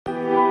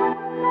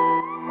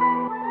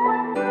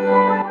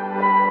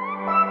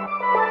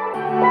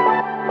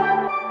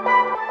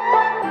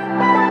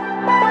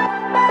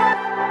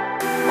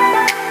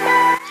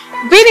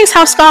Greetings,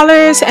 Health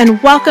Scholars,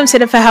 and welcome to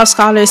the FHS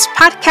Scholars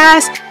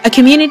Podcast, a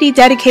community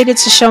dedicated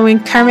to showing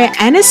current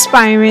and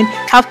aspiring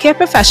healthcare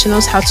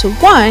professionals how to,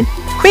 one,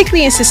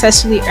 quickly and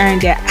successfully earn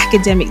their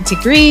academic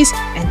degrees,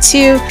 and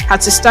two, how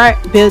to start,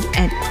 build,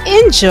 and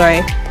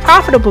enjoy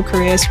profitable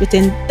careers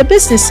within the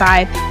business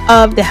side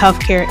of the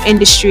healthcare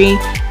industry.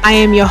 I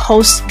am your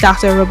host,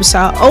 Dr.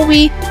 Robusa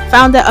Owi,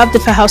 founder of the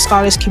FHS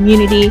Scholars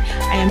community.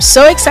 I am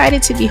so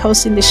excited to be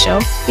hosting this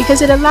show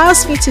because it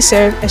allows me to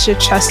serve as your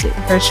trusted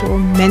virtual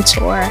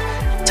mentor.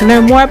 To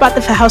learn more about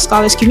the FHS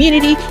Scholars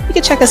community, you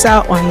can check us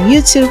out on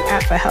YouTube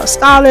at FHS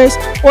Scholars,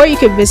 or you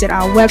can visit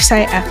our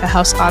website at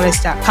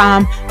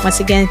FHSScholars.com. Once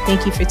again,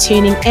 thank you for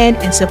tuning in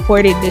and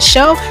supporting this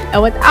show.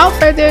 And without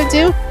further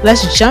ado,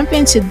 let's jump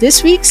into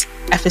this week's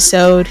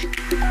episode.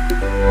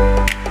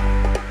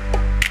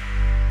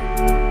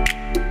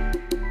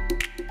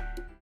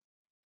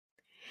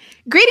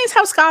 Greetings,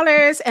 Health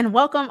Scholars, and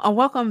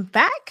welcome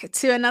back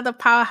to another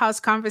powerhouse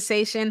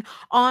conversation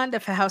on the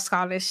FHS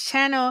Scholars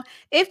channel.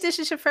 If this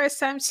is your first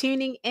time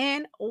tuning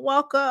in,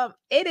 welcome.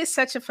 It is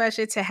such a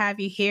pleasure to have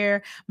you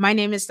here. My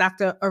name is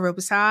Dr.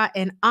 Orobusa,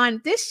 and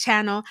on this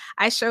channel,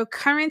 I show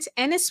current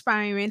and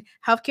aspiring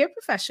healthcare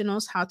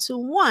professionals how to,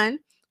 one,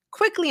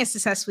 quickly and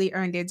successfully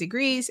earn their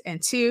degrees,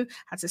 and two,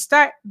 how to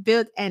start,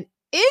 build, and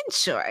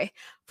enjoy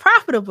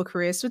profitable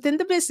careers within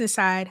the business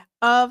side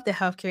of the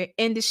healthcare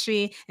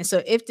industry. And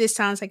so if this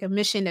sounds like a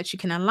mission that you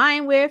can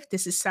align with,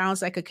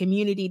 sounds like a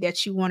community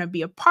that you want to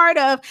be a part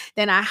of,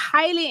 then I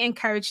highly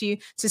encourage you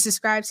to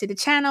subscribe to the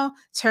channel,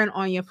 turn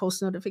on your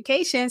post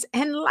notifications,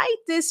 and like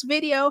this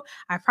video.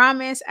 I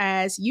promise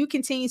as you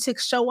continue to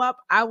show up,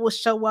 I will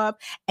show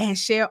up and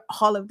share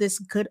all of this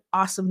good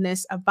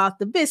awesomeness about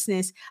the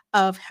business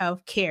of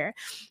healthcare.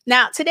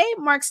 Now, today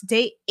marks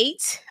day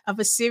 8 of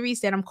a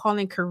series that I'm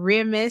calling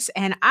Careermas,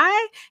 and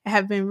I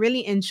have been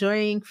really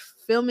enjoying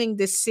filming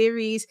this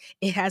series.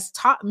 It has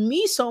taught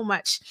me so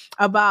much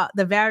about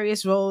the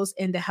various roles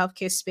in the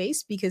healthcare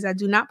space because I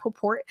do not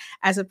purport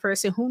as a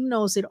person who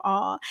knows it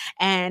all.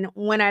 And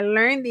when I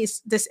learned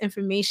this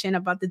information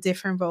about the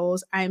different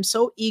roles, I am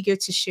so eager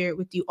to share it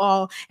with you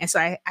all. And so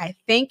I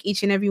thank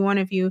each and every one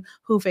of you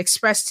who've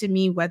expressed to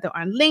me, whether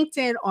on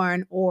LinkedIn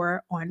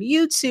or on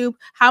YouTube,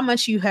 how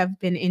much you have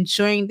been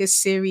enjoying this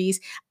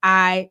series.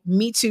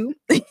 Me too,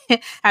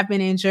 have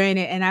been enjoying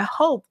it. And I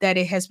hope that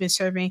it has been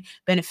serving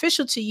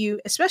beneficial to you,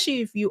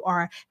 especially if you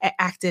are an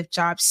active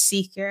job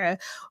seeker.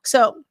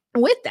 So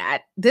with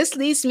that, this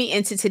leads me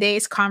into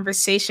today's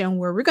conversation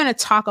where we're going to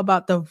talk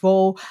about the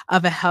role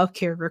of a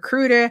healthcare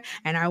recruiter.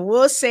 And I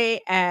will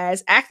say,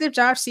 as active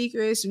job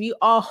seekers, we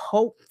all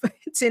hope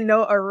to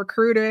know a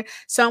recruiter,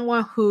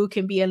 someone who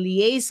can be a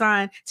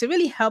liaison to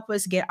really help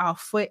us get our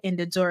foot in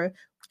the door,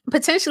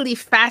 potentially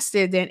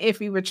faster than if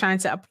we were trying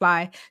to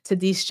apply to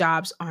these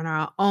jobs on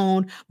our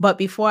own. But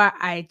before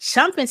I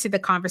jump into the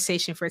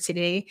conversation for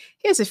today,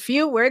 here's a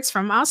few words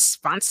from our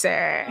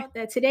sponsor.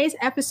 Today's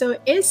episode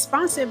is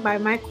sponsored by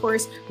my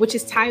course, which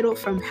is titled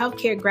From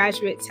Healthcare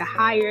Graduate to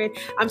Hired.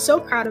 I'm so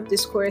proud of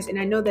this course, and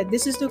I know that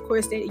this is the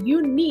course that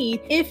you need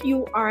if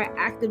you are an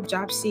active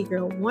job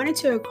seeker wanting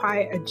to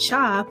acquire a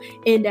job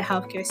in the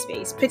healthcare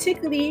space,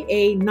 particularly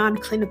a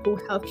non-clinical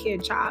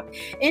healthcare job.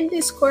 In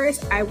this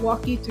course, I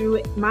walk you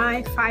through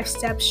my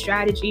 5-step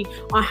strategy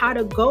on how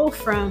to go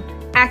from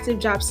active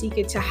job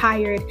seeker to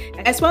hired,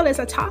 as well as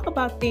I talk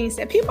about things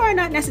that people are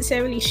not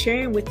necessarily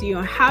sharing with you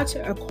on how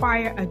to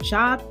acquire a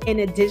job in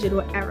a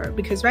digital era,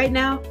 because right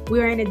now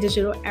we are in a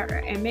digital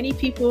era, and many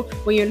people,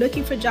 when you're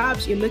looking for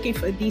jobs, you're looking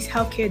for these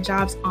healthcare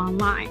jobs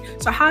online.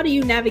 So how do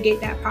you navigate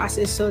that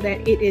process so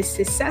that it is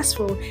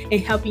successful in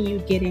helping you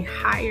getting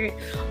hired?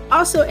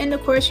 Also in the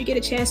course, you get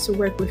a chance to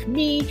work with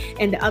me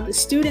and the other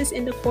students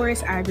in the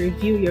course. I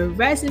review your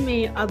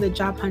resume and other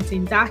job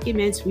hunting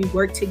documents. We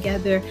work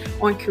together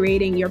on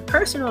creating your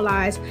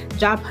personalized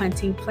job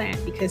hunting plan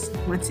because,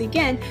 once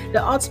again,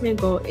 the ultimate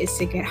goal is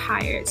to get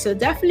hired. So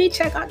definitely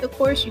check out the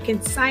course. You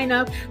can sign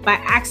up by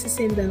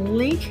accessing the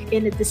link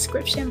in the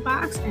description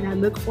box, and I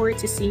look forward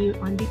to seeing you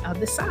on the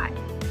other side.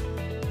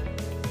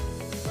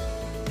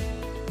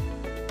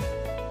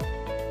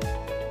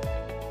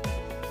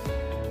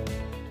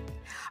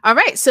 All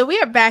right, so we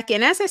are back.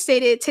 And as I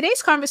stated,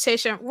 today's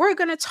conversation, we're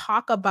going to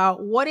talk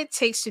about what it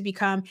takes to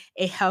become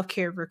a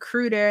healthcare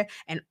recruiter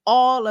and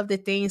all of the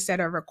things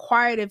that are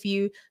required of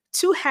you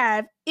to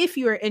have if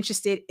you are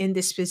interested in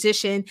this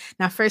position.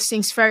 Now, first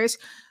things first,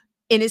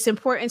 and it's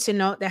important to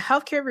note that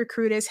healthcare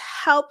recruiters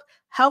help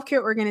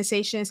healthcare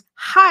organizations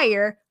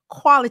hire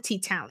quality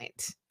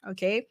talent.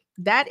 Okay,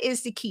 that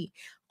is the key.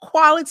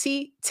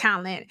 Quality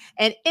talent.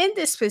 And in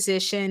this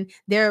position,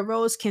 their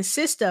roles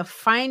consist of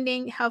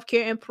finding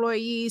healthcare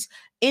employees,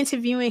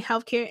 interviewing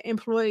healthcare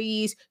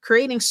employees,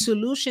 creating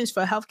solutions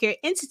for healthcare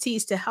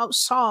entities to help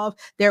solve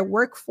their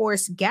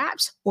workforce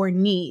gaps or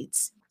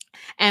needs.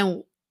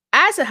 And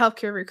As a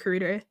healthcare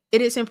recruiter,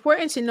 it is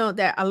important to note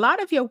that a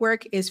lot of your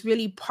work is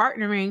really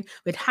partnering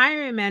with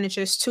hiring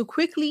managers to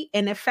quickly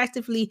and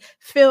effectively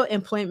fill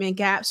employment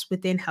gaps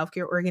within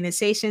healthcare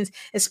organizations,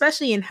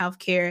 especially in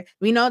healthcare.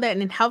 We know that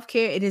in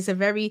healthcare, it is a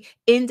very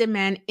in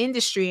demand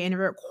industry and it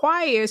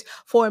requires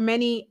for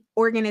many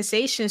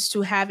organizations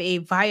to have a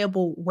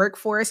viable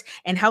workforce,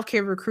 and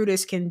healthcare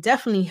recruiters can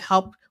definitely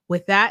help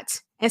with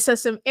that. And so,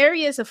 some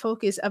areas of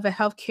focus of a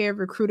healthcare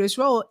recruiter's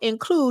role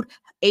include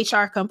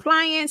HR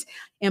compliance,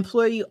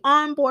 employee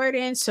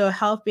onboarding, so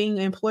helping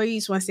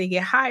employees once they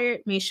get hired,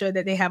 make sure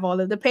that they have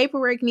all of the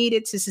paperwork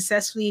needed to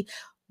successfully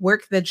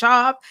work the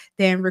job.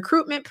 Then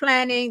recruitment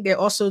planning, they're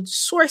also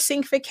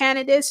sourcing for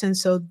candidates. And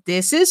so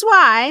this is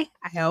why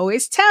I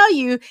always tell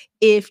you,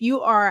 if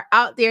you are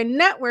out there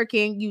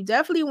networking, you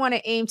definitely want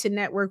to aim to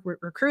network with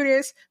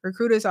recruiters.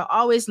 Recruiters are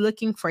always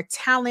looking for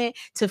talent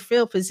to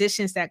fill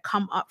positions that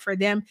come up for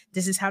them.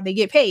 This is how they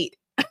get paid.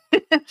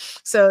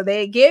 So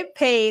they get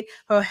paid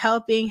for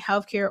helping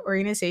healthcare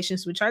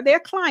organizations, which are their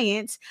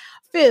clients,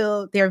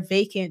 fill their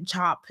vacant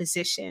job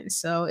positions.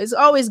 So it's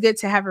always good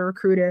to have a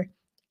recruiter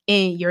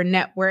in your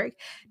network.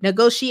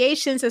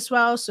 Negotiations as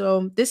well.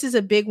 So this is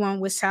a big one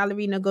with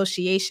salary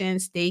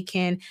negotiations. They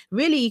can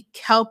really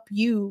help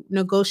you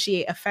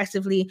negotiate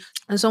effectively.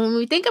 And so when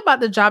we think about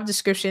the job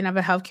description of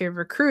a healthcare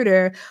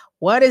recruiter,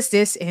 what does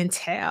this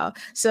entail?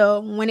 So,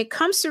 when it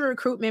comes to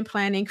recruitment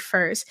planning,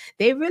 first,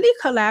 they really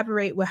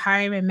collaborate with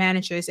hiring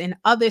managers and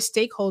other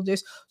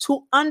stakeholders to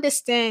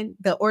understand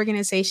the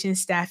organization's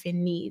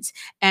staffing needs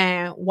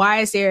and why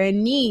is there a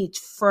need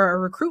for a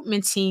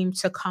recruitment team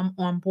to come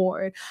on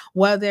board,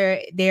 whether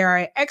they are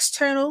an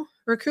external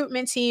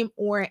recruitment team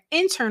or an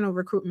internal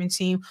recruitment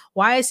team.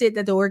 Why is it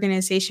that the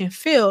organization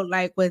feel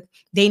like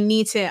they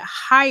need to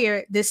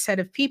hire this set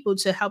of people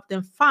to help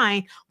them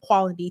find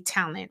quality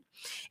talent?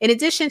 In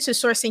addition to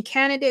sourcing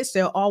candidates,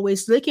 they're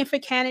always looking for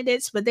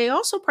candidates, but they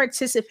also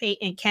participate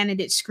in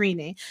candidate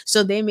screening.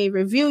 So they may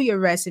review your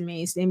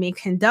resumes, they may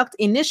conduct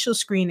initial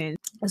screening.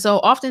 So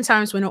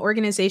oftentimes when an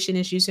organization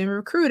is using a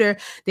recruiter,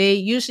 they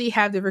usually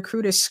have the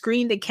recruiter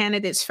screen the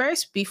candidates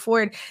first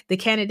before the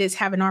candidates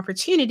have an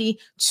opportunity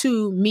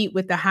to meet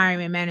with the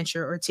hiring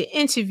manager or to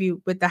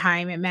interview with the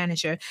hiring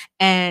manager.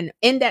 And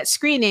in that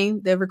screening,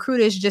 the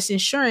recruiter is just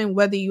ensuring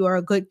whether you are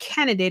a good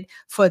candidate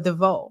for the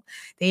role.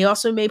 They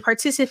also may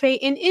participate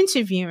in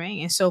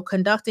interviewing, and so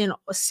conducting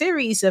a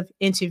series of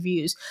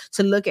interviews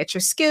to look at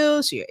your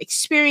skills, your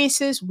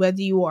experiences, whether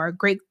you are a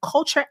great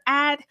culture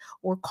add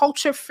or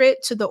culture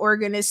fit to the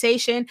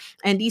organization.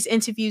 And these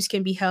interviews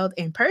can be held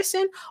in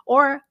person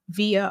or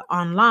via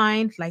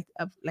online, like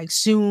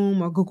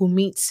Zoom or Google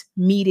Meets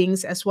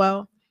meetings as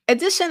well.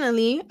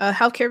 Additionally, a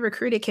healthcare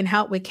recruiter can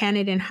help with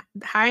candidate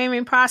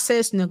hiring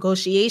process,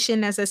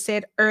 negotiation, as I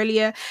said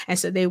earlier. And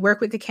so they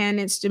work with the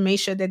candidates to make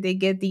sure that they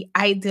get the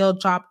ideal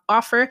job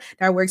offer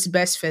that works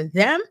best for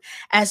them,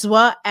 as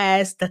well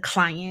as the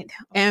client.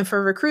 And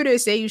for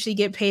recruiters, they usually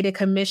get paid a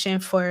commission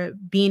for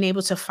being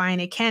able to find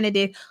a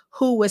candidate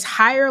who was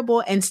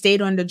hireable and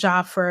stayed on the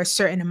job for a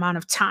certain amount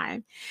of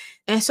time.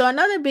 And so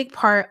another big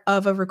part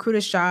of a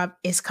recruiter's job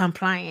is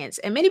compliance.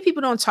 And many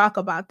people don't talk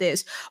about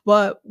this,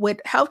 but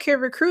with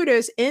healthcare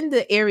recruiters in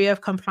the area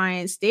of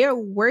compliance, they are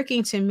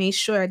working to make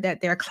sure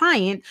that their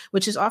client,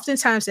 which is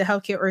oftentimes the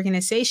healthcare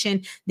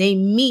organization, they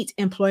meet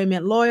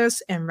employment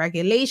laws and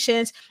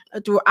regulations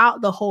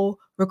throughout the whole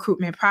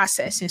recruitment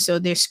process. And so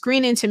they're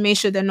screening to make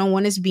sure that no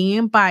one is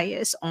being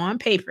biased on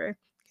paper,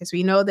 because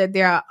we know that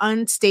there are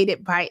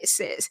unstated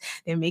biases.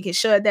 They're making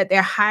sure that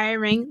they're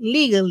hiring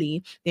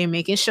legally. They're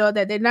making sure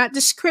that they're not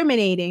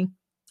discriminating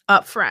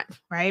up front,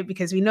 right?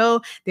 Because we know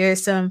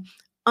there's some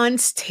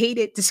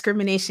unstated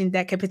discrimination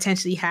that could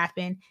potentially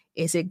happen.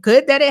 Is it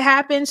good that it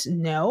happens?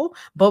 No,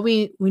 but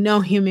we know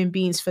human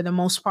beings for the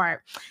most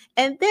part.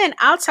 And then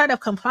outside of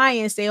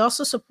compliance, they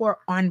also support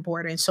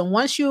onboarding. So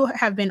once you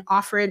have been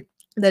offered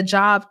the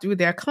job through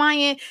their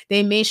client,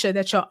 they make sure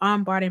that your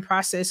onboarding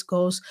process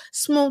goes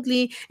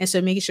smoothly. And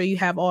so making sure you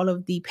have all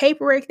of the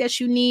paperwork that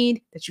you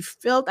need, that you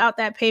filled out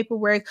that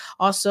paperwork,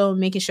 also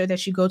making sure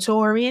that you go to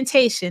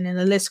orientation, and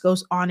the list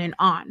goes on and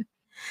on.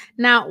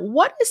 Now,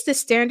 what is the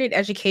standard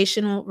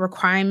educational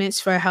requirements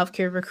for a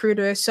healthcare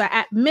recruiter? So,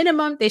 at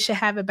minimum, they should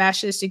have a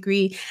bachelor's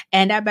degree,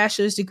 and that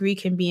bachelor's degree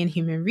can be in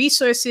human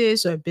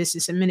resources or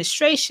business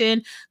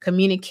administration,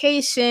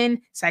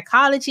 communication,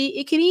 psychology.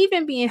 It can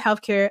even be in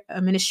healthcare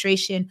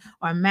administration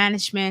or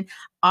management.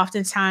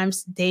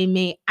 Oftentimes, they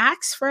may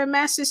ask for a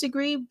master's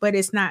degree, but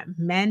it's not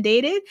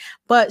mandated.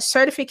 But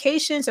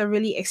certifications are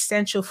really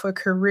essential for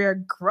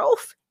career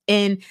growth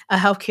in a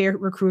healthcare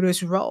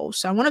recruiter's role.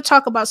 So I want to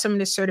talk about some of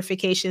the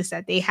certifications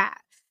that they have.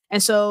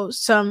 And so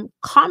some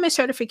common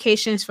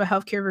certifications for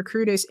healthcare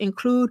recruiters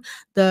include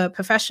the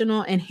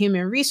Professional and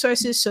Human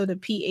Resources, so the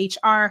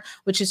PHR,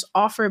 which is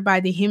offered by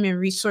the Human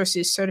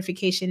Resources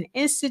Certification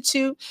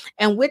Institute.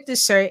 And with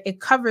this cert, it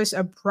covers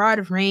a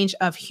broad range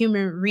of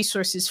human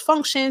resources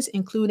functions,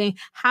 including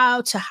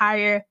how to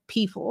hire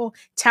people,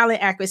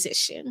 talent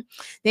acquisition.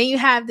 Then you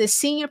have the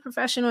Senior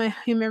Professional in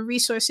Human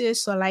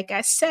Resources. So like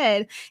I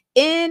said,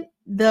 in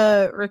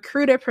the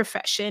recruiter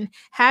profession,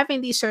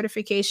 having these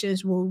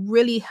certifications will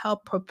really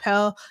help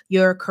propel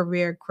your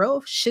career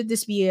growth. Should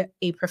this be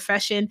a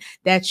profession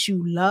that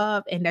you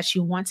love and that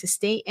you want to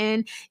stay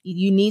in,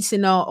 you need to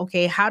know,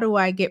 okay, how do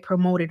I get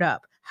promoted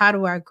up? How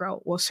do I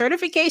grow? Well,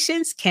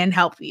 certifications can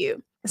help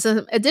you.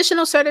 Some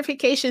additional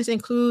certifications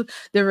include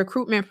the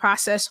recruitment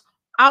process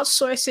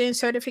outsourcing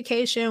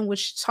certification,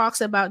 which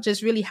talks about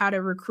just really how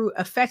to recruit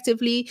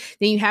effectively.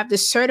 Then you have the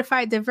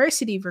certified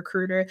diversity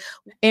recruiter,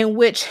 in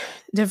which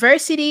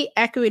diversity,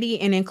 equity,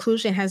 and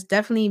inclusion has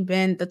definitely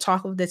been the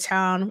talk of the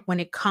town when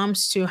it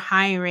comes to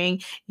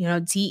hiring.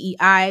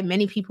 DEI.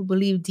 Many people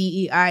believe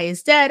DEI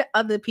is dead.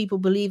 Other people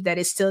believe that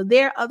it's still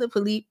there.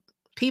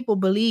 People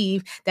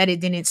believe that it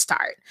didn't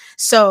start.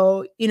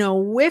 So,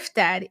 with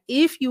that,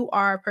 if you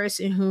are a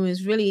person who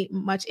is really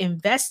much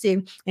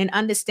invested in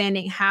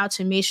understanding how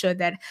to make sure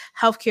that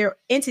healthcare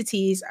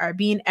entities are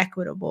being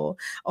equitable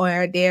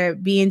or they're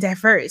being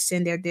diverse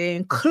and they're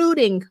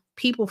including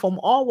people from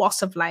all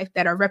walks of life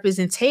that are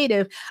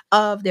representative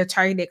of their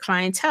targeted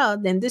clientele,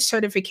 then this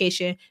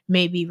certification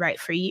may be right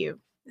for you.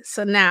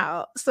 So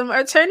now, some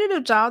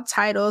alternative job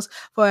titles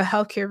for a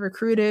healthcare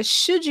recruiter.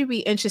 Should you be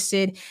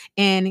interested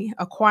in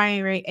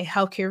acquiring a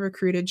healthcare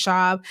recruiter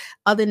job,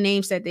 other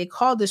names that they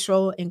call this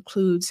role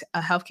includes a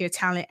healthcare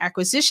talent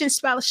acquisition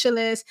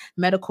specialist,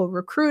 medical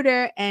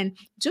recruiter, and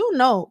do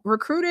know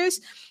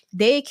recruiters,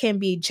 they can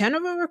be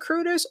general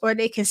recruiters or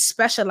they can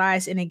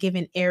specialize in a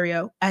given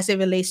area as it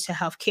relates to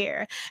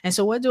healthcare. And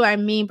so what do I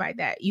mean by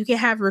that? You can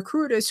have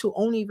recruiters who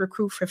only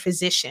recruit for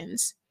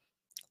physicians.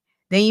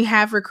 Then you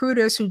have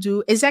recruiters who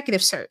do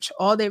executive search.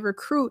 All they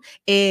recruit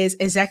is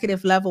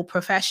executive level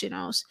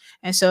professionals.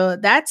 And so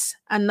that's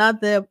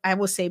another, I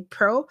will say,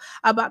 pro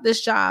about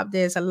this job.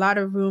 There's a lot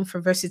of room for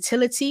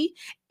versatility.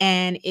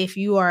 And if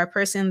you are a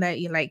person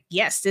that you're like,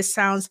 yes, this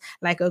sounds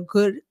like a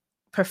good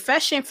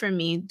profession for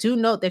me, do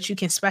note that you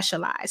can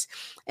specialize.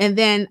 And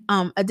then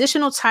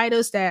additional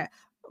titles that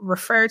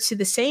refer to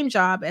the same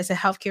job as a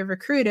healthcare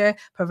recruiter: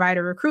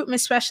 provider recruitment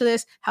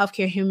specialist,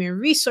 healthcare human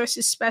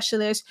resources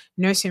specialist,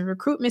 nursing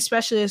recruitment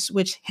specialist,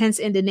 which hence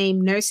in the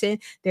name nursing,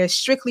 they're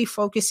strictly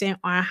focusing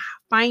on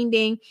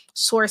finding,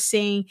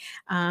 sourcing,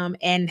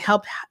 and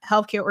help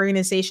healthcare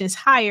organizations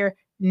hire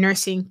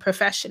nursing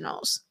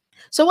professionals.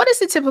 So, what is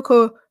the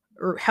typical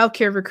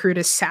healthcare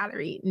recruiter's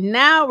salary?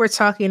 Now we're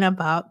talking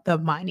about the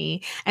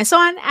money. And so,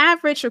 on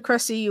average,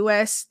 across the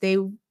US, they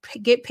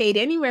get paid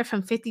anywhere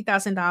from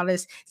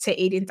 $50,000 to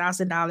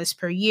 $80,000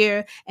 per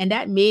year. And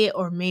that may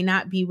or may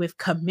not be with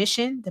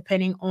commission,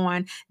 depending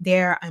on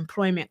their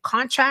employment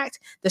contract.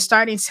 The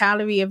starting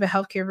salary of a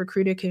healthcare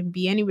recruiter can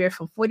be anywhere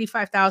from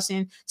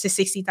 $45,000 to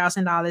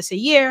 $60,000 a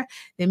year.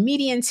 The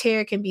median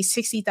tier can be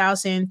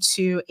 $60,000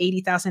 to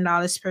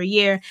 $80,000 per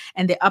year,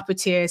 and the upper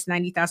tier is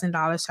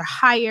 $90,000 or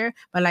higher.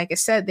 But like I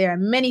said, there are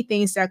many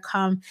things that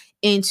come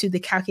into the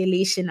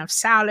calculation of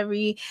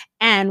salary.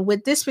 And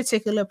with this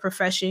particular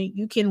profession,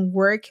 you can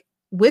work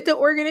with the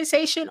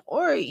organization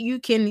or you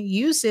can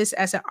use this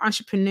as an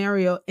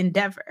entrepreneurial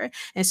endeavor.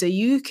 And so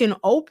you can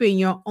open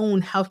your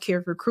own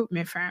healthcare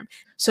recruitment firm.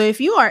 So if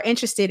you are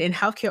interested in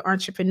healthcare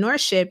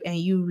entrepreneurship and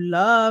you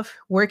love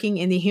working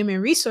in the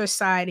human resource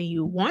side and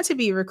you want to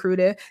be a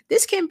recruiter,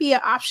 this can be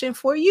an option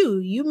for you.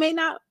 You may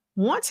not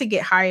want to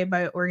get hired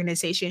by an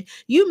organization.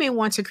 You may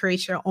want to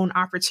create your own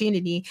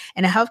opportunity,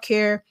 and a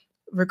healthcare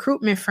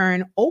recruitment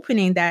firm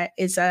opening that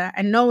is I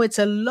know it's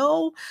a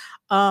low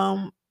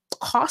um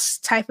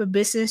cost type of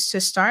business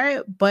to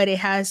start, but it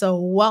has a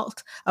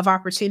wealth of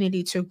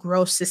opportunity to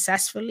grow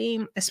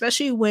successfully,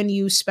 especially when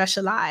you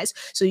specialize.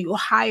 So you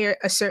hire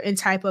a certain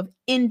type of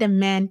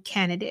in-demand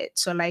candidate.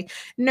 So like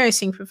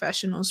nursing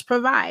professionals,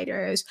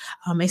 providers,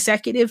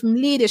 executive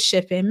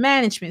leadership and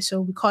management.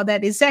 So we call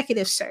that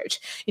executive search.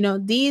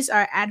 These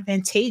are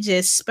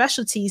advantageous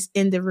specialties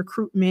in the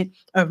recruitment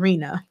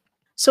arena.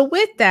 So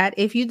with that,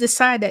 if you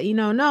decide that,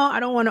 no,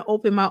 I don't want to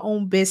open my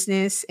own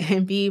business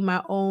and be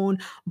my own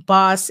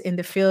boss in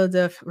the field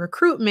of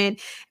recruitment,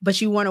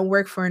 but you want to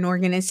work for an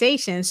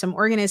organization, some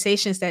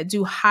organizations that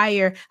do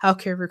hire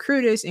healthcare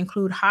recruiters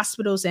include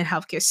hospitals and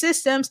healthcare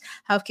systems,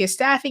 healthcare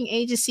staffing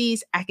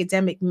agencies,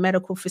 academic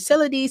medical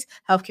facilities,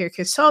 healthcare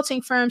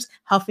consulting firms,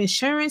 health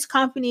insurance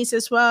companies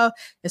as well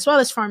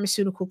as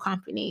pharmaceutical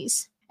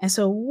companies. And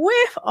so,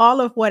 with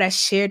all of what I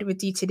shared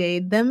with you today,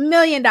 the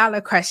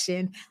 $1,000,000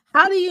 question: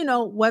 how do you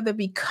know whether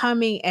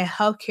becoming a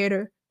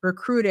healthcare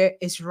recruiter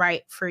is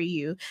right for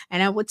you?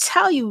 And I will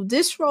tell you,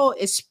 this role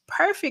is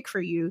perfect for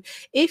you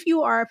if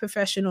you are a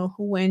professional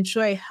who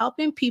enjoy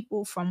helping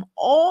people from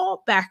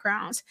all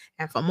backgrounds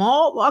and from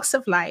all walks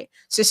of life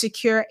to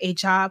secure a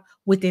job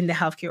within the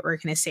healthcare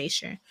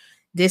organization.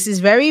 This is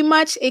very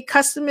much a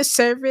customer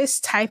service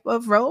type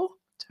of role.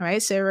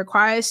 Right. So it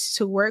requires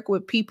to work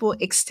with people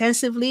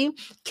extensively,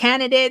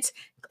 candidates,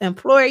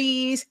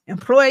 employees,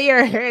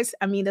 employers.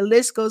 I mean, the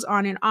list goes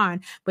on and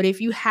on. But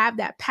if you have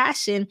that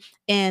passion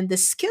and the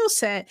skill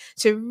set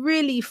to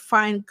really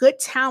find good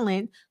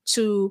talent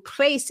to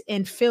place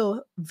and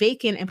fill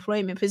vacant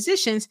employment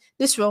positions,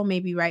 this role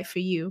may be right for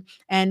you.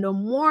 And the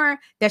more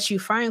that you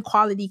find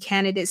quality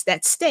candidates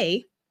that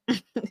stay,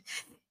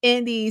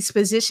 in these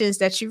positions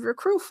that you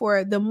recruit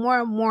for, the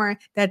more and more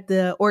that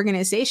the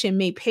organization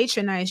may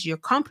patronize your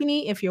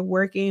company. If you're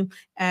working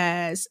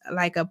as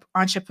like a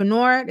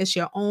entrepreneur, it's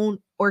your own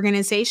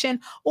organization,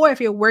 or if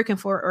you're working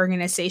for an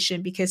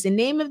organization, because the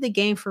name of the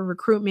game for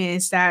recruitment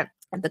is that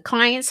the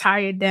clients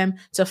hired them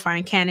to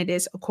find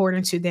candidates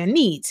according to their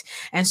needs.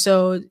 And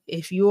so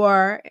if you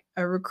are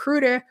a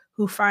recruiter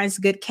who finds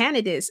good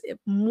candidates,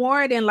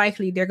 more than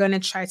likely they're going to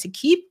try to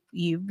keep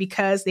you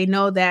because they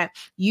know that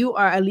you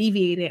are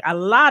alleviating a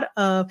lot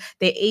of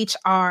the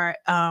HR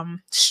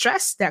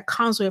stress that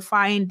comes with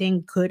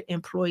finding good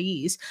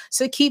employees.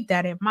 So keep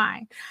that in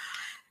mind.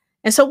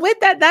 And so, with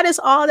that, that is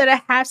all that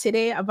I have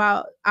today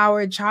about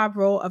our job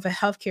role of a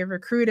healthcare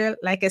recruiter.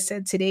 Like I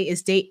said, today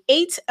is day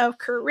 8 of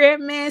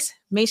Careermas.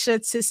 Make sure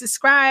to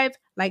subscribe,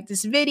 like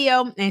this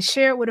video, and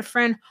share it with a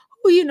friend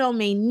who you know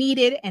may need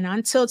it. And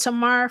until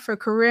tomorrow for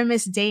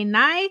Careermas Day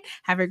 9,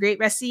 have a great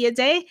rest of your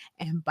day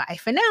and bye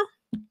for now.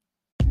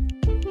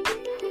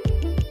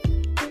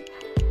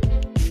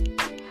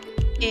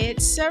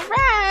 It's a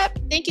wrap.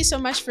 Thank you so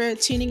much for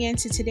tuning in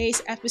to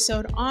today's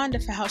episode on the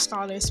FHS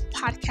Scholars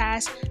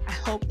podcast. I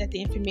hope that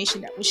the information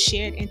that was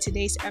shared in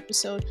today's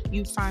episode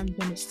you find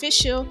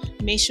beneficial.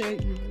 Make sure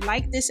you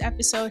like this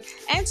episode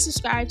and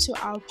subscribe to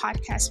our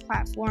podcast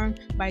platform.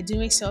 By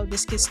doing so,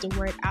 this gets the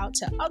word out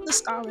to other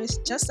scholars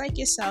just like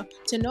yourself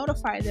to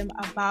notify them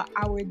about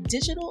our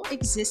digital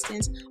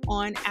existence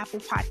on Apple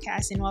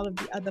Podcasts and all of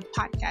the other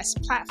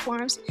podcast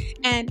platforms.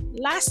 And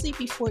lastly,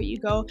 before you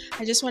go,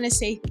 I just want to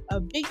say a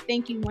big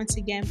thank you once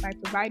again by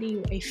providing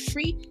you a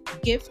free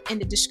gift in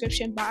the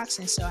description box.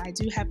 And so I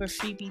do have a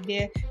freebie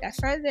there that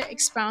further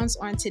expounds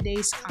on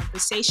today's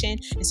conversation.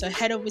 And so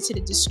head over to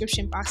the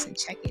description box and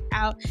check it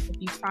out. If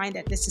you find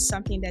that this is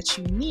something that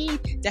you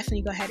need,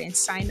 definitely go ahead and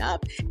sign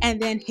up and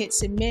then hit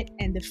submit,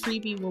 and the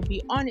freebie will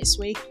be on its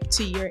way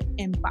to your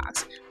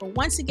inbox. But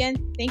once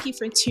again, thank you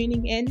for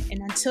tuning in, and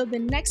until the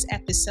next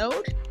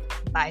episode,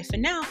 bye for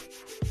now.